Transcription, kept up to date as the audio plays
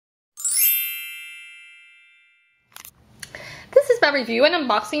This is my review and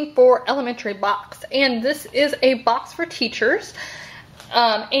unboxing for Elementary Box, and this is a box for teachers,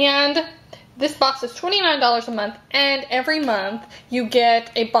 and this box is $29 a month, and every month you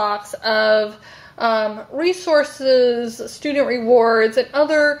get a box of resources, student rewards, and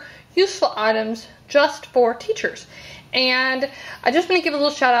other useful items just for teachers. And I just want to give a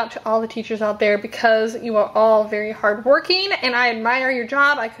little shout out to all the teachers out there because you are all very hardworking and I admire your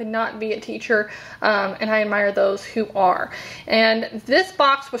job. I could not be a teacher, and I admire those who are. And this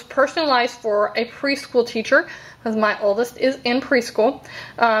box was personalized for a preschool teacher because my oldest is in preschool.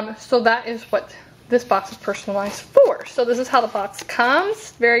 So that is what this box is personalized for. So this is how the box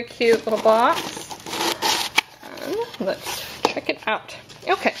comes. Very cute little box. And let's check it out.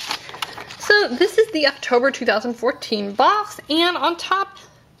 Okay. So this is the October 2014 box, and on top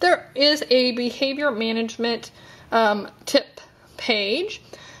there is a behavior management tip page,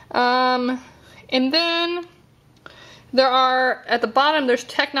 and then there are, at the bottom, there's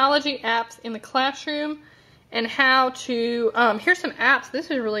technology apps in the classroom and how to, here's some apps. This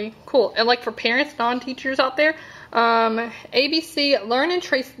is really cool, and like for parents, non-teachers out there, ABC Learn and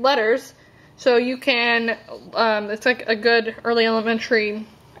Trace Letters, so you can, it's like a good early elementary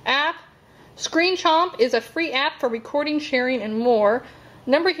app. Screen Chomp is a free app for recording, sharing, and more.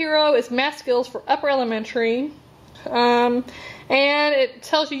 Number Hero is math skills for upper elementary. And it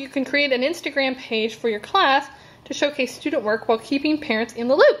tells you can create an Instagram page for your class to showcase student work while keeping parents in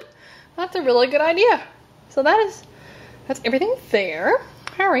the loop. That's a really good idea. So that's everything there.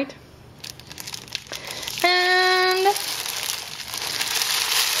 All right. And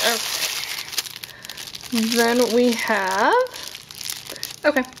okay. Then we have,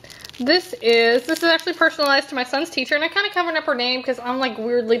 okay. This is actually personalized to my son's teacher, and I kind of covered up her name because I'm like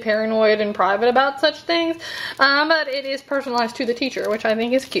weirdly paranoid and private about such things, but it is personalized to the teacher, which I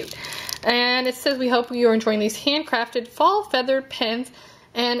think is cute. And it says, we hope you're enjoying these handcrafted fall feathered pens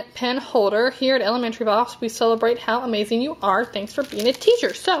and pen holder. Here at Elementary Box, we celebrate how amazing you are. Thanks for being a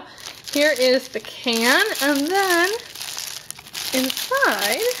teacher. So here is the can, and then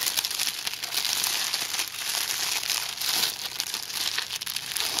inside,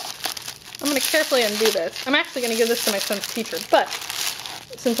 I'm going to carefully undo this. I'm actually going to give this to my son's teacher, but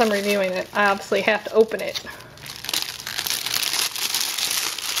since I'm reviewing it, I obviously have to open it.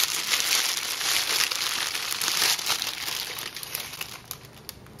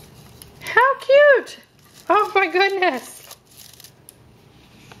 How cute! Oh my goodness!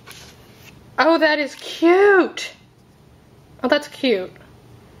 Oh, that is cute! Oh, that's cute.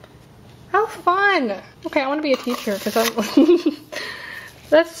 How fun! Okay, I want to be a teacher because I'm...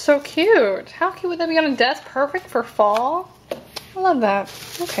 That's so cute. How cute would that be on a desk? Perfect for fall. I love that.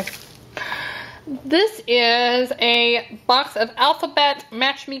 Okay. This is a box of alphabet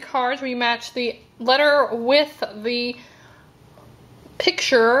match me cards where you match the letter with the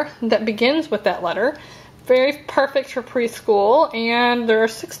picture that begins with that letter. Very perfect for preschool, and there are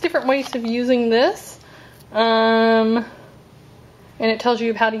 6 different ways of using this. And it tells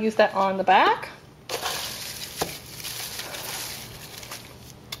you how to use that on the back.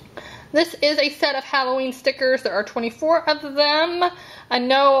 This is a set of Halloween stickers. There are 24 of them. I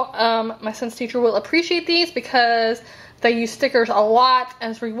know my son's teacher will appreciate these because they use stickers a lot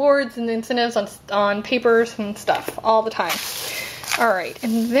as rewards and incentives on papers and stuff all the time. Alright,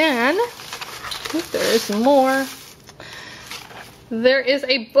 and then there is more. There is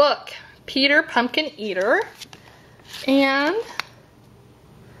a book, Peter Pumpkin Eater, and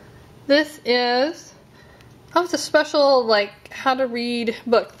this is, oh, it's a special, like, how to read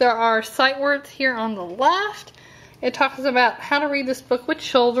book. There are sight words here on the left. It talks about how to read this book with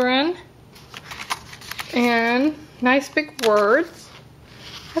children. And nice big words.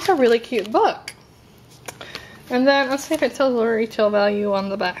 That's a really cute book. And then, let's see if it tells the retail value on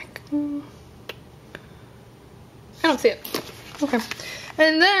the back. I don't see it. Okay.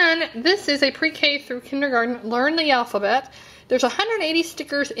 And then, this is a pre-K through kindergarten Learn the Alphabet. There's 180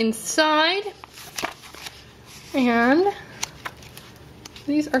 stickers inside. And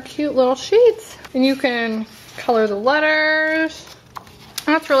these are cute little sheets. And you can color the letters.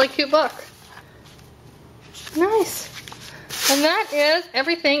 That's a really cute book. Nice. And that is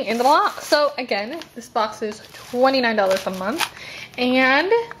everything in the box. So again, this box is $29 a month.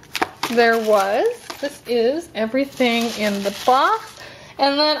 And this is everything in the box.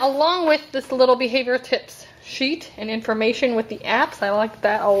 And then along with this little behavior tips sheet and information with the apps, I like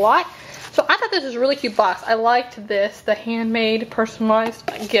that a lot. So I thought this was a really cute box. I liked this, the handmade personalized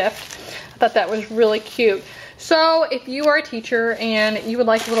gift. I thought that was really cute. So if you are a teacher and you would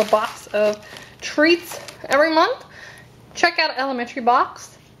like a little box of treats every month, check out Elementary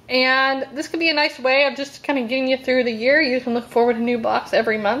Box And this could be a nice way of just kind of getting you through the year. You can look forward to a new box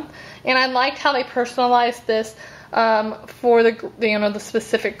every month. And I liked how they personalized this for the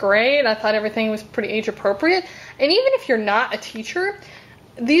specific grade. I thought everything was pretty age appropriate. And even if you're not a teacher,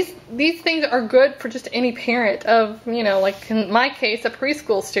 these things are good for just any parent of, like in my case, a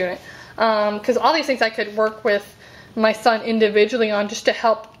preschool student. Because all these things I could work with my son individually on just to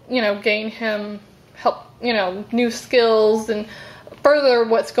help, gain him, new skills and further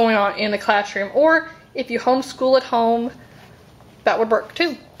what's going on in the classroom. Or if you homeschool at home, that would work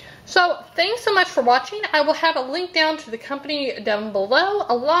too. So thanks so much for watching. I will have a link down to the company down below,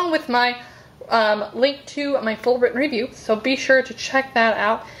 along with my link to my full written review. So be sure to check that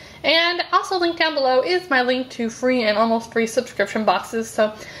out. And also linked down below is my link to free and almost free subscription boxes.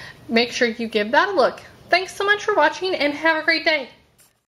 So make sure you give that a look. Thanks so much for watching and have a great day.